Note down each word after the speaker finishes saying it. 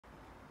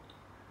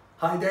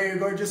Hi there, you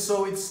gorgeous.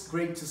 So it's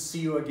great to see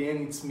you again.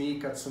 It's me,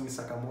 Katsumi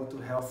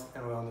Sakamoto, health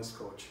and wellness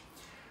coach.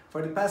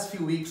 For the past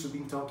few weeks, we've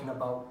been talking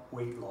about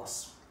weight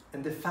loss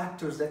and the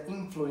factors that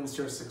influence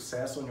your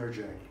success on your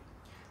journey.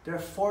 There are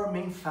four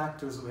main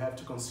factors we have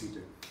to consider: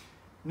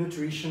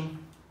 nutrition,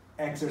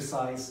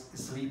 exercise,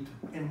 sleep,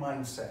 and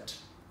mindset.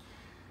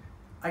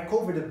 I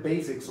cover the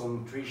basics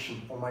on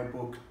nutrition on my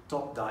book,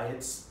 Top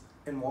Diets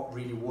and What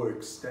Really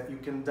Works, that you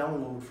can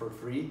download for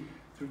free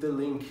through the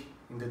link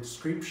in the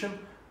description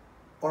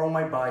or on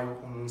my bio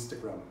on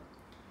Instagram.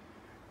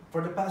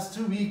 For the past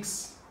 2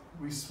 weeks,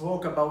 we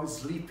spoke about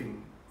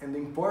sleeping and the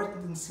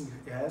importance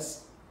it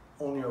has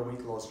on your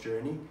weight loss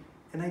journey,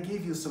 and I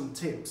gave you some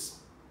tips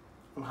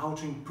on how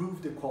to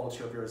improve the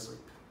quality of your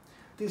sleep.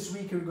 This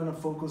week, we're gonna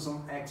focus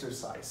on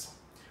exercise.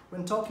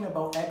 When talking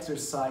about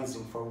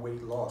exercising for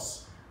weight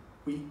loss,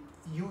 we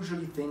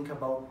usually think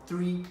about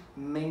three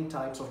main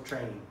types of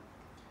training: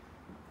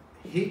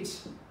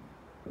 HIIT,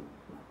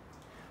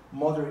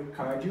 moderate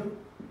cardio,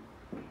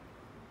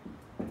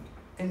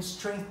 and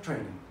strength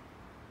training.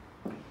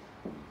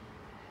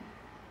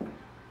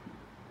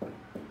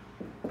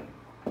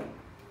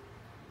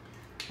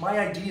 My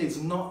idea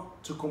is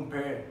not to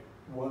compare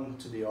one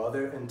to the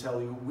other and tell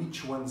you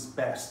which one's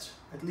best,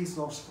 at least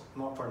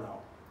not for now.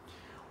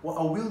 What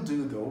I will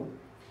do though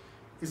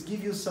is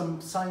give you some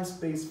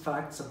science-based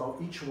facts about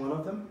each one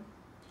of them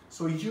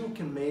so you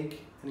can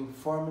make an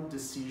informed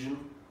decision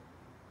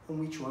on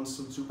which one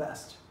suits you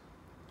best.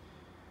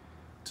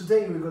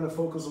 Today we're going to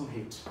focus on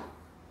HIIT.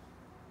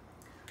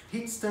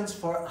 HIIT stands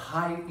for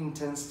High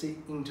Intensity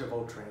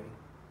Interval Training.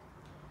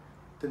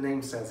 The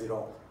name says it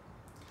all.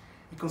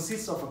 It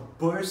consists of a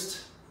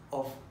burst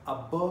of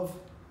above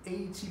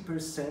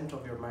 80%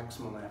 of your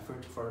maximum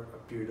effort for a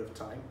period of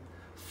time,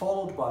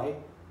 followed by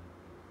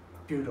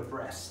a period of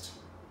rest,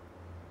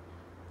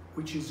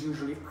 which is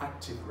usually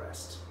active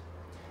rest.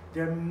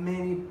 There are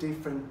many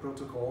different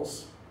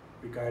protocols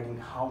regarding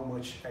how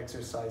much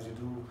exercise you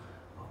do,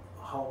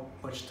 how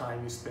much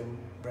time you spend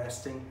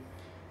resting,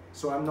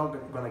 so I'm not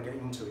gonna get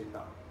into it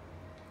now.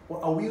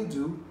 What I will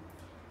do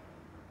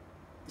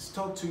is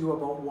talk to you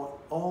about what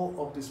all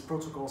of these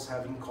protocols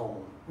have in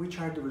common, which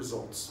are the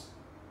results.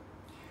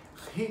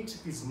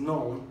 HIIT is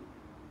known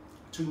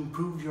to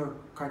improve your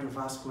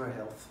cardiovascular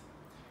health,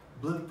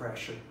 blood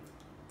pressure,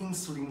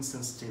 insulin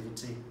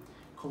sensitivity,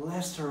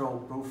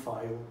 cholesterol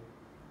profile,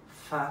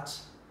 fat,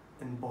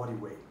 and body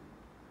weight.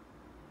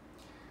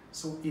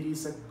 So it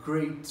is a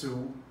great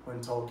tool when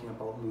talking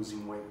about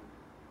losing weight.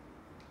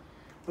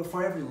 But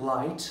for every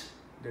light,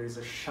 there is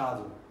a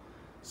shadow.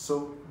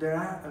 So there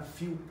are a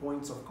few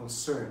points of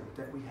concern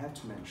that we have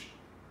to mention.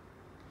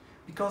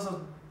 Because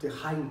of the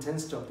high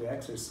intensity of the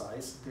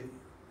exercise, the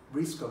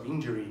risk of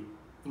injury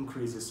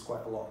increases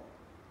quite a lot.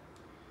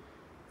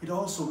 It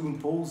also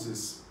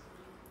imposes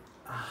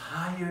a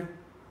higher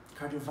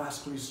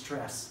cardiovascular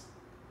stress.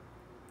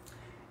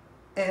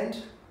 And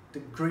the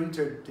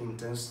greater the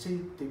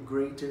intensity, the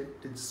greater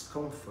the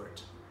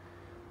discomfort.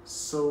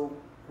 So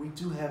we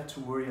do have to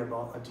worry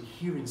about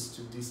adherence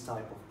to this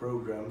type of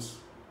programs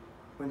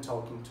when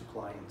talking to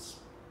clients.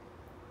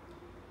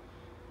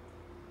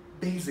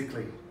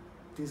 Basically,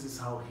 this is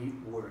how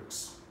HIIT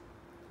works.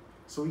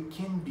 So it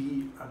can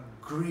be a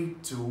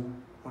great tool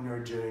on your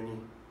journey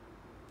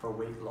for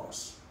weight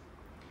loss,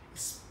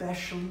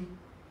 especially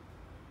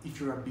if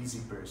you're a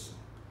busy person,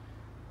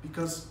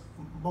 because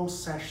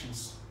most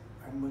sessions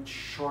are much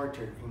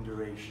shorter in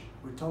duration.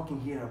 We're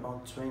talking here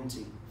about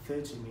 20,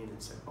 30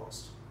 minutes at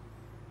most.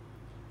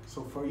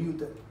 So for you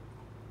that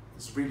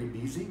is really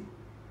busy,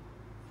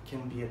 it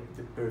can be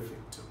the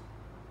perfect tool.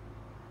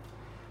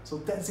 So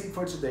that's it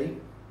for today.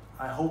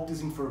 I hope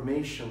this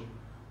information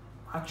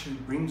actually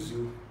brings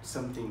you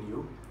something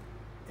new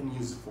and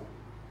useful.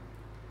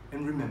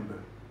 And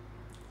remember,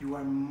 you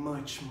are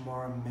much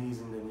more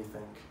amazing than you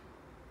think.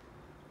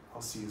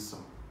 I'll see you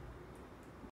soon.